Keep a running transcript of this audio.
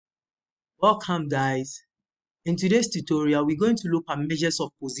Welcome guys. In today's tutorial, we're going to look at measures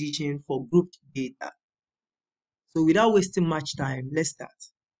of position for grouped data. So without wasting much time, let's start.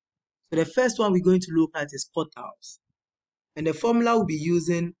 So the first one we're going to look at is quartiles. And the formula we'll be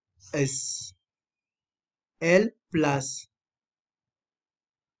using is L plus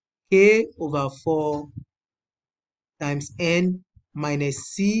K over 4 times N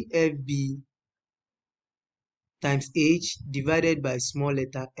minus CFB times H divided by small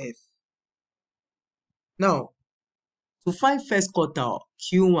letter f. Now, to find first quartile,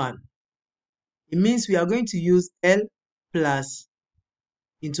 Q1, it means we are going to use L plus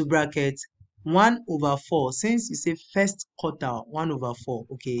into bracket 1 over 4. Since you say first quartile, 1 over 4,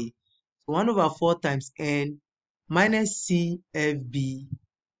 okay. So 1 over 4 times N minus CFB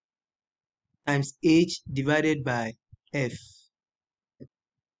times H divided by F.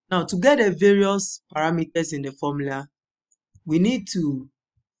 Now, to get the various parameters in the formula, we need to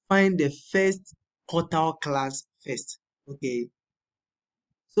find the first quartile class first, okay.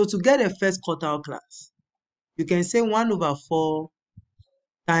 So to get the first quartile class, you can say 1 over 4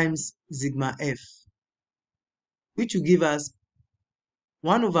 times sigma f, which will give us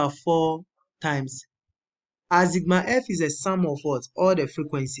 1 over 4 times, as sigma f is a sum of what? All the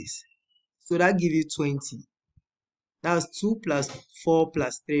frequencies. So that gives you 20. That's 2 plus 4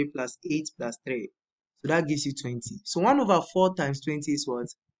 plus 3 plus 8 plus 3. So that gives you 20. So 1 over 4 times 20 is what?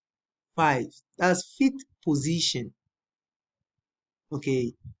 5. That's fifth position.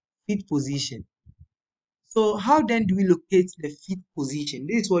 Okay, fifth position. So how then do we locate the fifth position?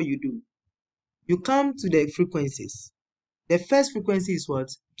 This is what you do. You come to the frequencies. The first frequency is what?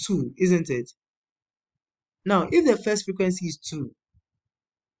 2, isn't it? Now, if the first frequency is 2,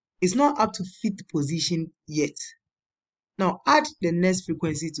 it's not up to fifth position yet. Now, add the next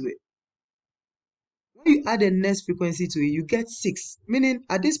frequency to it. When you add the next frequency to it, you get 6. Meaning,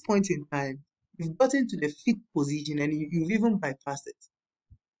 at this point in time, you've gotten to the fifth position and you've even bypassed it.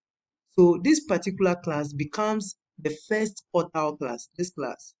 So, this particular class becomes the first quartile class. This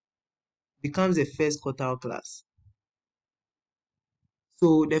class becomes the first quartile class.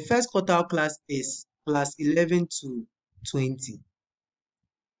 So, the first quartile class is class 11 to 20.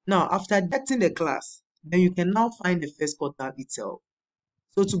 Now, after deducting the class, then you can now find the first quartile itself.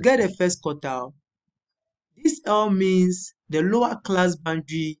 So to get the first quartile, this L means the lower class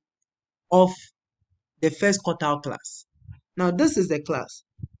boundary of the first quartile class. Now, this is the class.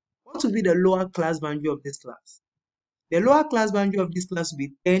 What will be the lower class boundary of this class? The lower class boundary of this class will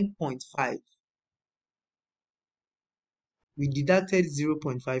be 10.5. We deducted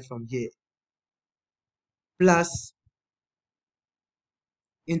 0.5 from here. Plus,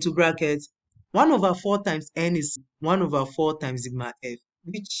 into bracket, 1 over 4 times N is 1 over 4 times sigma F,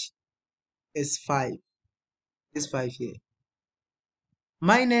 which is 5. This 5 here.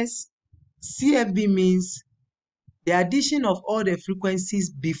 Minus CFB means the addition of all the frequencies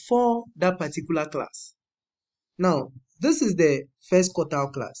before that particular class. Now, this is the first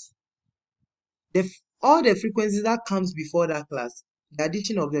quartile class. All the frequencies that comes before that class, the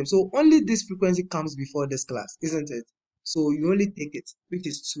addition of them. So only this frequency comes before this class, isn't it? So you only take it, which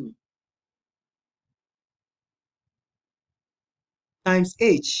is 2. Times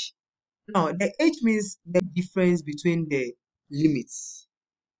H. Now, the H means the difference between the limits.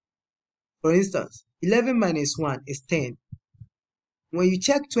 For instance, 11 minus 1 is 10. When you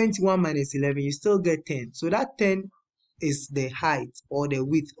check 21 minus 11, you still get 10. So that 10 is the height or the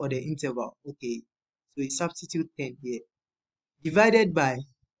width or the interval. Okay, so you substitute 10 here. Divided by,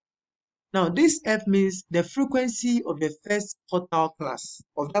 now this F means the frequency of the first quartile class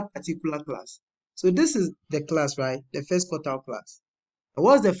of that particular class. So this is the class, right? The first quartile class. And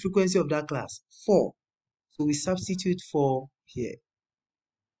what's the frequency of that class? 4. So we substitute 4 here.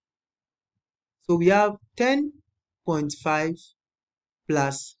 So we have 10.5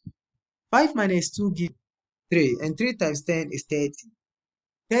 plus 5 minus 2 gives 3, and 3 times 10 is 30.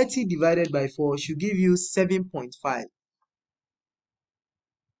 30 divided by 4 should give you 7.5.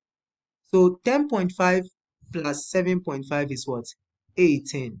 So 10.5 plus 7.5 is what?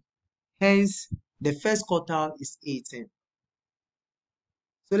 18. Hence, the first quartile is 18.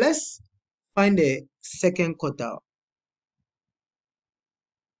 So let's find the second quartile.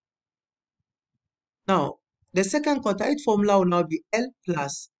 Now, the second quartile formula will now be L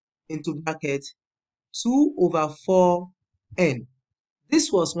plus into bracket 2 over 4 N.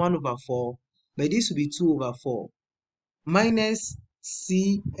 This was 1 over 4, but this will be 2 over 4 minus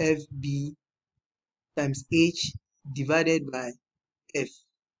CFB times H divided by F.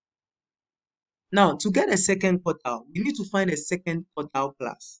 Now, to get a second quartile, we need to find a second quartile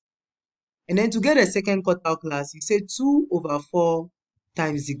class. And then to get a second quartile class, you say 2 over 4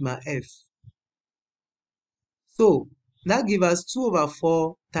 times sigma F. So that gives us 2 over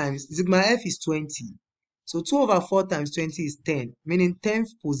 4 times sigma f is 20. So 2 over 4 times 20 is 10, meaning 10th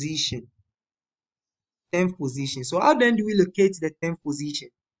position. 10th position. So how then do we locate the 10th position?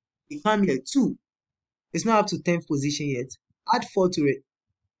 We come here, 2. It's not up to 10th position yet. Add 4 to it.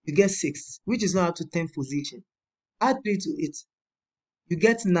 You get 6, which is not up to 10th position. Add 3 to it. You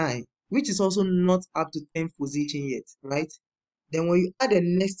get 9, which is also not up to 10th position yet, right? Then when you add the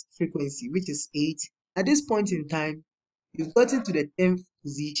next frequency, which is 8, at this point in time, you've gotten to the 10th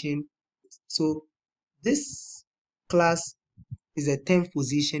position. So this class is a 10th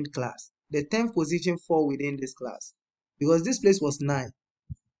position class. The 10th position fall within this class because this place was 9.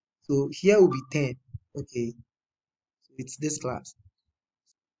 So here will be 10. Okay, so it's this class.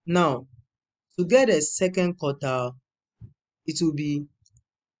 Now, to get a second quartile, it will be,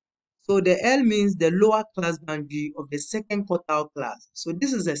 so the L means the lower class boundary of the second quartile class. So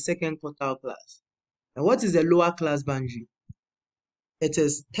this is a second quartile class. And what is the lower class boundary? It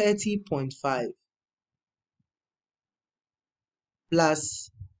is 30.5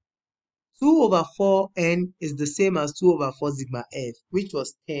 plus 2 over 4n is the same as 2 over 4 sigma f, which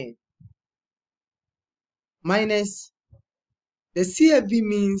was 10, minus the CFB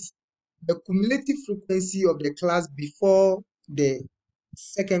means the cumulative frequency of the class before the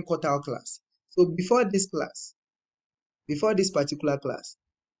second quartile class. So before this class, before this particular class,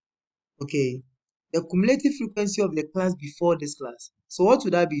 okay, the cumulative frequency of the class before this class. So what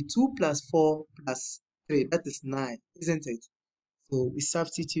would that be? 2 plus 4 plus 3, that is 9, isn't it? So we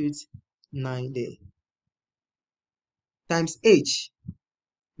substitute 9 there. Times h.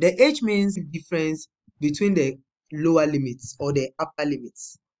 The h means the difference between the lower limits or the upper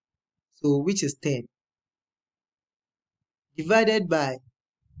limits. So which is 10. Divided by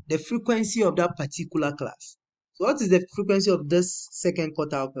the frequency of that particular class. So what is the frequency of this second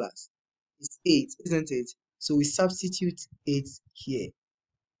quartile class? It's 8, isn't it? So we substitute 8 here.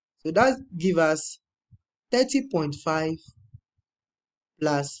 So that gives us 30.5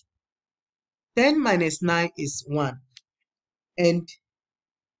 plus 10 minus 9 is 1. And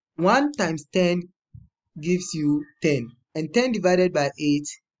 1 times 10 gives you 10. And 10 divided by 8,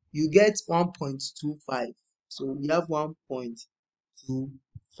 you get 1.25. So we have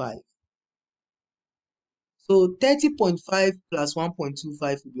 1.25. So 30.5 plus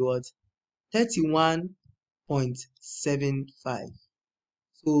 1.25 will be what? 31.75.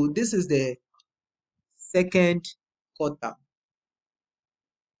 So this is the second quartile.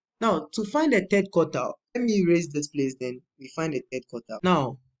 Now, to find the third quartile, let me erase this place, then we find the third quartile.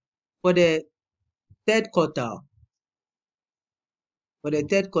 Now, for the third quartile,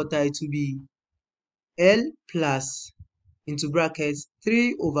 it will be L plus into brackets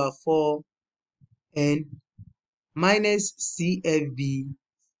 3 over 4 n minus CFB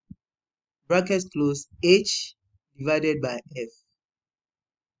brackets close h divided by f.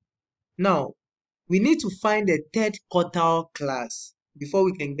 Now, we need to find the third quartile class before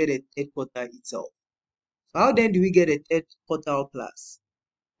we can get a third quartile itself. So how then do we get a third quartile class?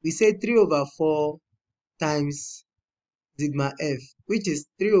 We say 3 over 4 times sigma f, which is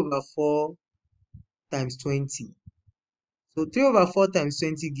 3 over 4 times 20. So 3 over 4 times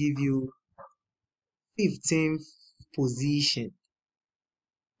 20 give you 15th position.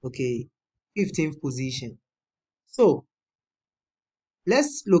 Okay, 15th position. So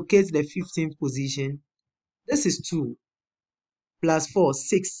let's locate the 15th position. This is 2 plus 4,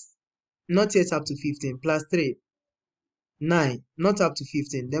 6, not yet up to 15, plus 3, 9, not up to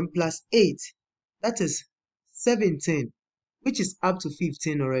 15, then plus 8, that is 17, which is up to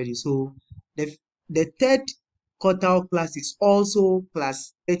 15 already. So the third quartile class is also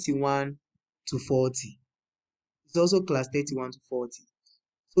class 31 to 40. It's also class 31 to 40.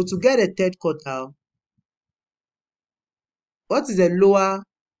 So to get a third quartile, what is the lower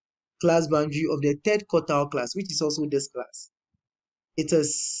class boundary of the third quartile class, which is also this class? It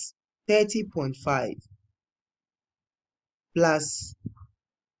is 30.5 plus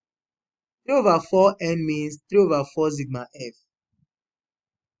 3 over 4 n means 3 over 4 sigma f.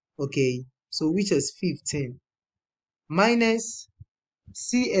 Okay, so which is 15 minus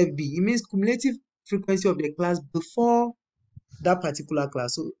CFB. It means cumulative frequency of the class before that particular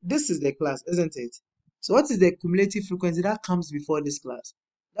class. So this is the class, isn't it? So what is the cumulative frequency that comes before this class?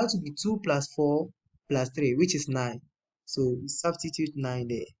 That would be 2 plus 4 plus 3, which is 9. So we substitute 9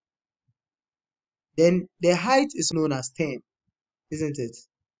 there. Then the height is known as 10, isn't it?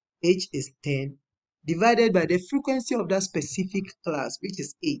 H is 10 divided by the frequency of that specific class, which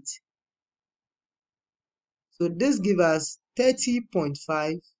is 8. So this gives us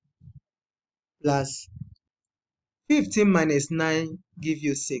 30.5 plus 15 minus 9 give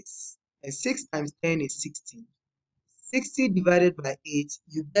you 6. And 6 times 10 is 16. 60 divided by 8,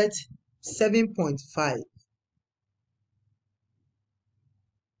 you get 7.5.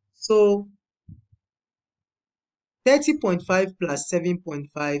 So 30.5 plus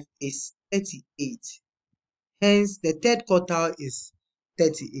 7.5 is 38. Hence, the third quartile is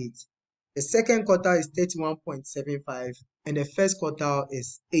 38. The second quartile is 31.75, and the first quartile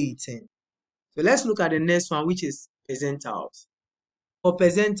is 18. So let's look at the next one, which is percentiles. For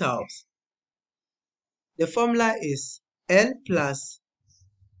percentiles, the formula is L plus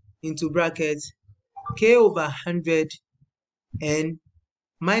into bracket K over 100 and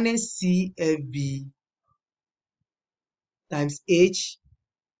minus CFB times H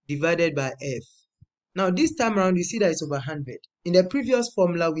divided by F. Now this time around, you see that it's over 100. In the previous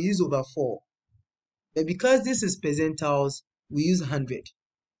formula, we used over 4. But because this is percentiles, we use 100.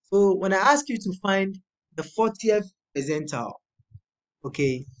 So when I ask you to find the 40th percentile,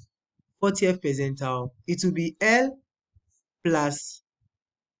 okay, 40th percentile, it will be L plus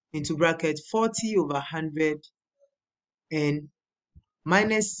into bracket 40 over 100 and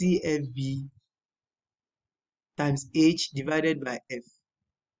minus CFB times H divided by F.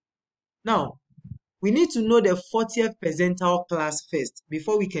 Now, we need to know the 40th percentile class first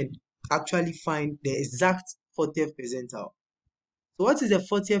before we can actually find the exact 40th percentile. So what is the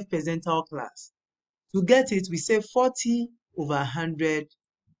 40th percentile class? To get it, we say 40 over 100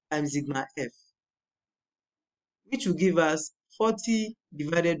 times sigma F, which will give us 40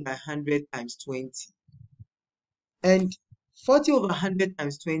 divided by 100 times 20. And 40 over 100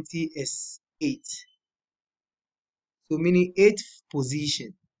 times 20 is 8. So meaning 8th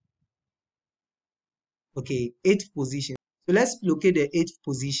position. Okay, 8th position. So let's locate the 8th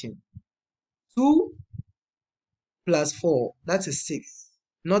position. 2 plus 4, that is 6.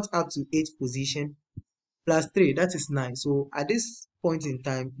 Not up to 8th position. Plus 3, that is 9. So at this point in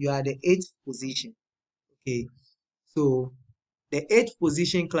time, you are at the 8th position. Okay, so the 8th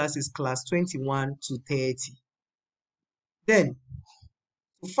position class is class 21 to 30. Then,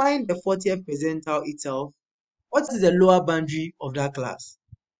 to find the 40th percentile itself, what is the lower boundary of that class?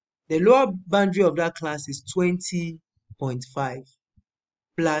 The lower boundary of that class is 20.5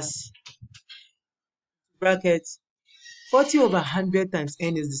 plus bracket 40 over 100 times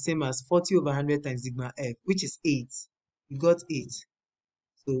n is the same as 40 over 100 times sigma f, which is 8. We got 8.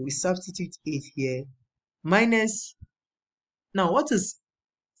 So we substitute 8 here. Minus, now what is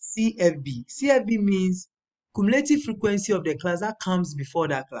CFB? CFB means cumulative frequency of the class that comes before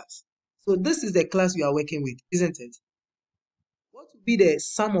that class. So this is the class we are working with, isn't it? What would be the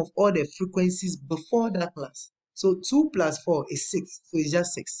sum of all the frequencies before that class? So 2 plus 4 is 6. So it's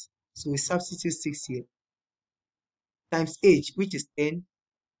just 6. So we substitute 6 here. Times h, which is 10.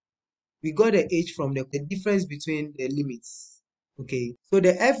 We got the h from the difference between the limits. Okay. So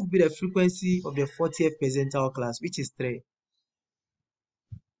the f will be the frequency of the 40th percentile class, which is 3.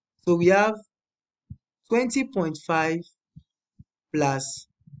 So we have 20.5 plus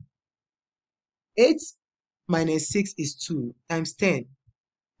 8 minus 6 is 2 times 10.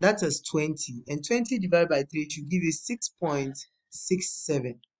 That is 20. And 20 divided by 3 should give you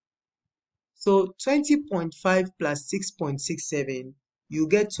 6.67. So 20.5 plus 6.67, you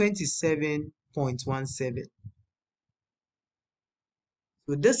get 27.17.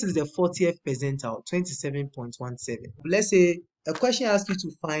 So this is the 40th percentile, 27.17. Let's say a question asks you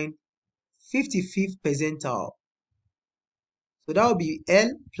to find 55th percentile. So that will be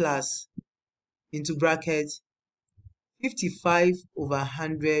L plus into bracket 55 over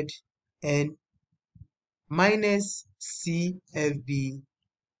 100 and minus CFB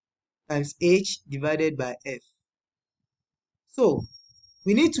times H divided by F. So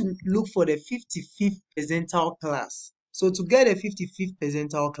we need to look for the 55th percentile class. So to get a 55th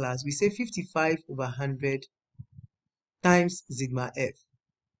percentile class, we say 55 over 100 times sigma F,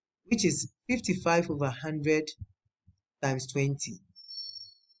 which is 55 over 100 times 20.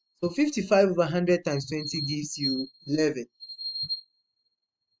 So 55 over 100 times 20 gives you 11.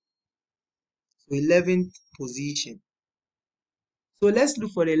 So 11th position. So let's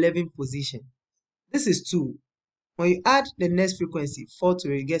look for the 11th position. This is 2. When you add the next frequency, 4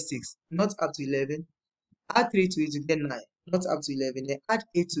 to it, you get 6. Not up to 11. Add 3 to it, you get 9. Not up to 11. Then add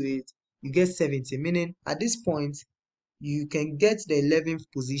 8 to it, you get 70. Meaning, at this point, you can get the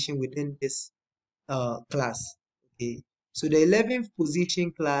 11th position within this class. Okay. So the 11th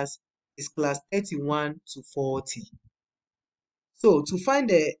position class is class 31 to 40. So to find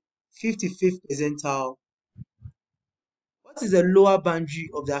the 55th percentile, what is the lower boundary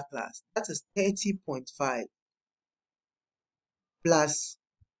of that class? That is 30.5 plus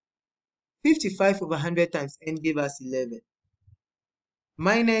 55 over 100 times n gave us 11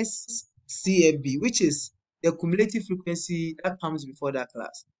 minus CFB, which is the cumulative frequency that comes before that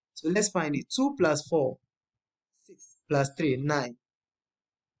class. So let's find it. 2 plus 4, 6 plus 3, 9.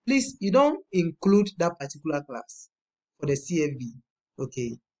 Please, you don't include that particular class for the CFB.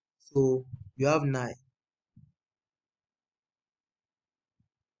 Okay, so you have 9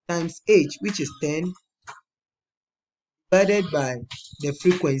 times h, which is 10, divided by the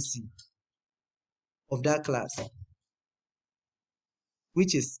frequency of that class,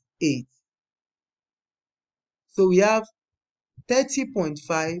 which is 8. So we have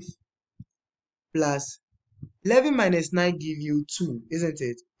 30.5 plus 11 minus 9 give you 2, isn't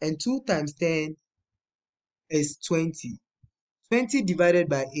it? And 2 times 10 is 20. 20 divided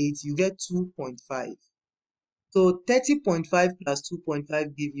by 8, you get 2.5. So 30.5 plus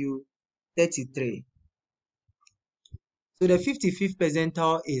 2.5 give you 33. So the 55th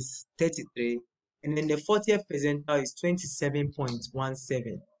percentile is 33, and then the 40th percentile is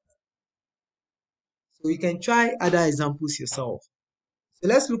 27.17. So you can try other examples yourself. So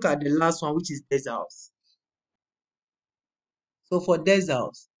let's look at the last one, which is deciles. So for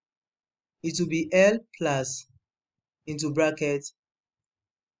deciles, it will be L plus into bracket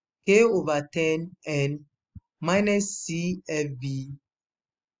K over 10N minus CFB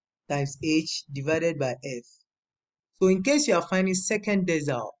times H divided by F. So in case you are finding second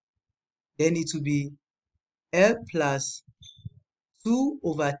decile, then it will be L plus 2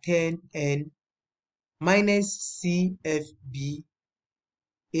 over 10N minus CFB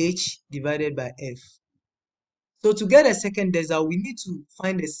H divided by F. So to get a second decile, we need to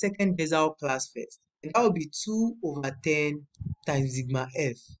find the second decile class first. And that will be 2 over 10 times sigma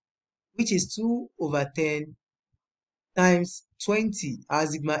F, which is 2 over 10 times 20. Our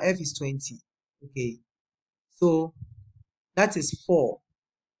sigma F is 20. Okay. So that is 4,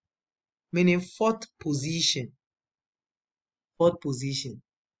 meaning fourth position. Fourth position.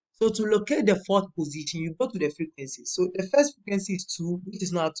 So to locate the fourth position, you go to the frequency. So the first frequency is 2, which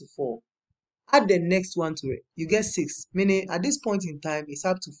is now up to 4. Add the next one to it, you get 6, meaning at this point in time, it's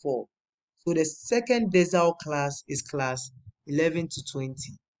up to 4. So the second decile class is class 11 to 20.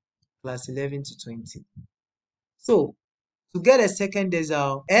 Class 11 to 20. So to get a second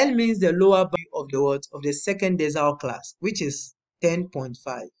decile, L means the lower bound of the what? Of the second decile class, which is 10.5,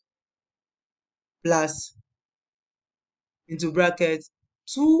 plus into bracket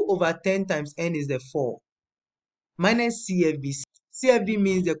 2 over 10 times n is the 4, minus CFB. CFB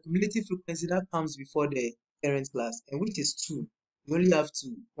means the cumulative frequency that comes before the parent class, and which is 2. You only have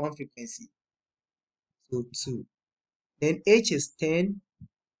 2, one frequency. So 2. Then H is 10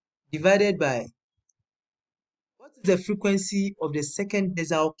 divided by, what is the frequency of the second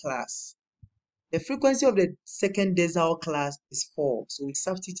decile class? The frequency of the second decile class is 4. So we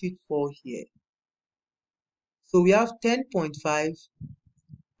substitute 4 here. So we have 10.5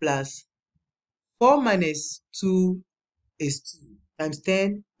 plus 4 minus 2 is 2 times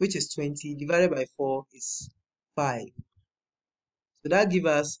 10, which is 20, divided by 4 is 5. So that gives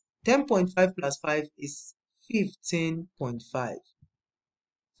us 10.5 plus 5 is 15.5.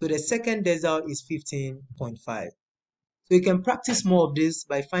 So the second decile is 15.5. So you can practice more of this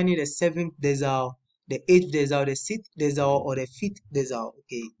by finding the 7th decile, the 8th decile, the 6th decile, or the 5th decile.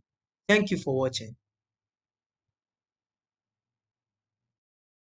 Okay. Thank you for watching.